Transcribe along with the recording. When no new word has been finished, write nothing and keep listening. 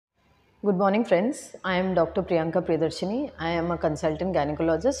Good morning, friends. I am Dr. Priyanka. I am a consultant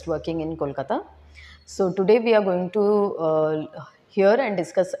gynecologist working in Kolkata. So today we are going to hear and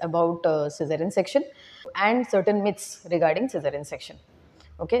discuss about cesarean section and certain myths regarding cesarean section.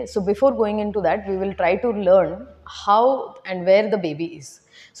 Okay, so before going into that, we will try to learn how and where the baby is.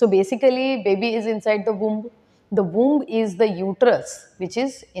 So basically, baby is inside the womb. The womb is the uterus, which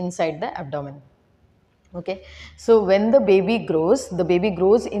is inside the abdomen. Okay, so when the baby grows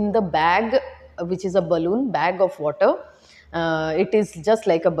in the bag, which is a balloon bag of water. It is just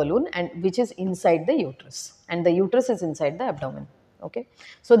like a balloon, and which is inside the uterus, and the uterus is inside the abdomen. Okay,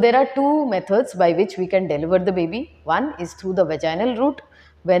 so there are two methods by which we can deliver the baby. One is through the vaginal route,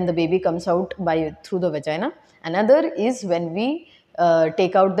 when the baby comes out by through the vagina. Another is when we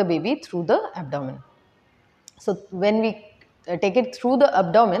take out the baby through the abdomen. So when we take it through the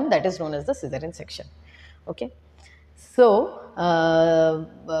abdomen, that is known as the cesarean section. Okay. So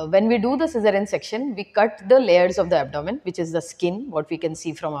when we do the cesarean section, we cut the layers of the abdomen, which is the skin, what we can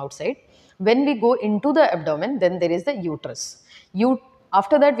see from outside. When we go into the abdomen, then there is the uterus.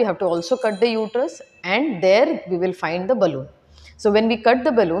 After that, we have to also cut the uterus, and there we will find the balloon. So when we cut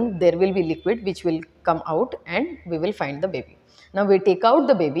the balloon, there will be liquid which will come out, and we will find the baby. Now we take out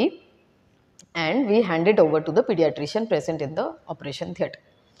the baby and we hand it over to the pediatrician present in the operation theatre.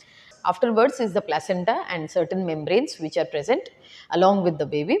 Afterwards is the placenta and certain membranes which are present along with the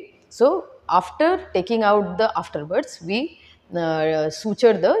baby. So after taking out the afterwards, we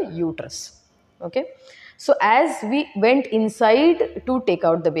suture the uterus. Okay. So as we went inside to take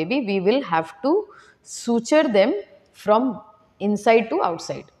out the baby, we will have to suture them from inside to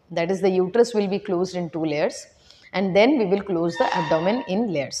outside. That is, the uterus will be closed in two layers, and then we will close the abdomen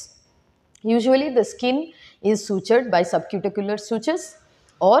in layers. Usually the skin is sutured by subcuticular sutures,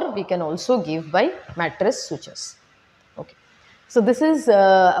 or we can also give by mattress sutures. Okay. So this is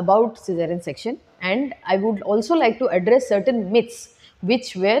about cesarean section, and I would also like to address certain myths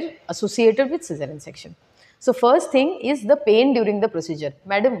which were associated with cesarean section. So first thing is the pain during the procedure.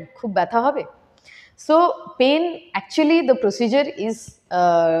 Madam, khub ব্যথা হবে? So pain, actually the procedure is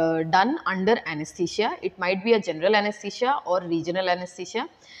done under anesthesia. It might be a general anesthesia or regional anesthesia.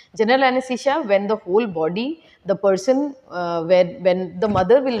 General anesthesia, when the whole body, the person, when the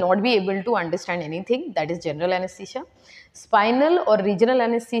mother will not be able to understand anything, that is general anesthesia. Spinal or regional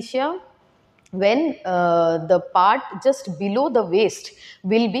anesthesia, when the part just below the waist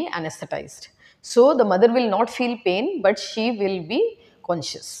will be anesthetized. So the mother will not feel pain, but she will be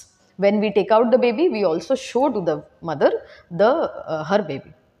conscious. When we take out the baby, we also show to the mother her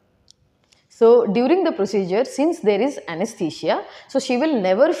baby. So during the procedure, since there is anesthesia, so she will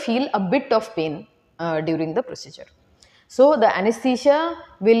never feel a bit of pain during the procedure. So the anesthesia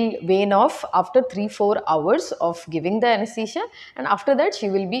will wane off after 3-4 hours of giving the anesthesia, and after that she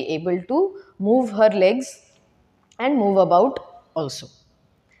will be able to move her legs and move about also.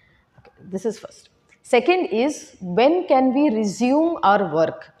 Okay, this is first. Second is, when can we resume our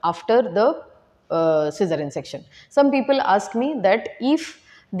work after the cesarean section? Some people ask me that if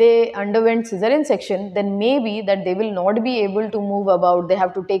they underwent cesarean section, then maybe that they will not be able to move about, they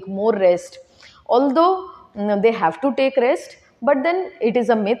have to take more rest. Although they have to take rest, but then it is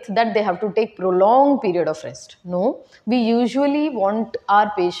a myth that they have to take prolonged period of rest. No, we usually want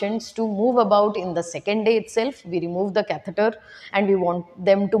our patients to move about in the second day itself. We remove the catheter and we want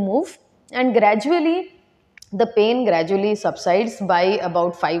them to move, and gradually the pain gradually subsides by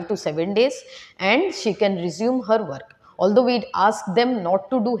about 5 to 7 days, and she can resume her work. Although we ask them not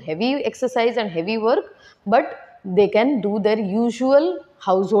to do heavy exercise and heavy work, but they can do their usual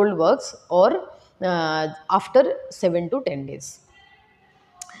household works or after 7 to 10 days.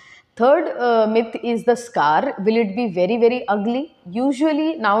 Third myth is the scar. Will it be very, very ugly?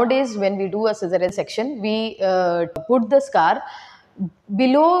 Usually nowadays when we do a cesarean section, we put the scar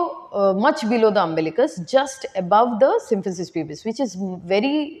below, much below the umbilicus, just above the symphysis pubis, which is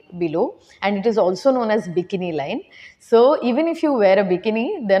very below, and it is also known as bikini line. So even if you wear a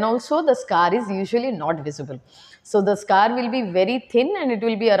bikini, then also the scar is usually not visible. So the scar will be very thin, and it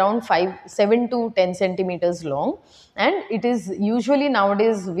will be around 7 to 10 centimeters long, and it is usually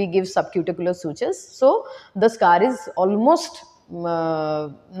nowadays we give subcuticular sutures. So the scar is almost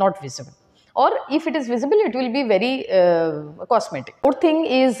not visible, or if it is visible, it will be very cosmetic. Fourth thing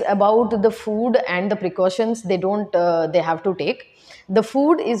is about the food and the precautions they have to take. The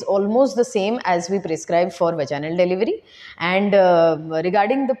food is almost the same as we prescribe for vaginal delivery, and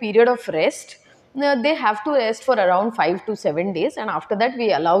regarding the period of rest, they have to rest for around 5 to 7 days, and after that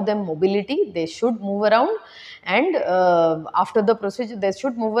we allow them mobility. They should move around, and after the procedure they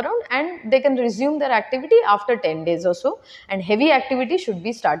should move around and they can resume their activity after 10 days or so, and heavy activity should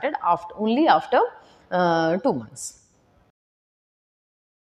be started only after 2 months.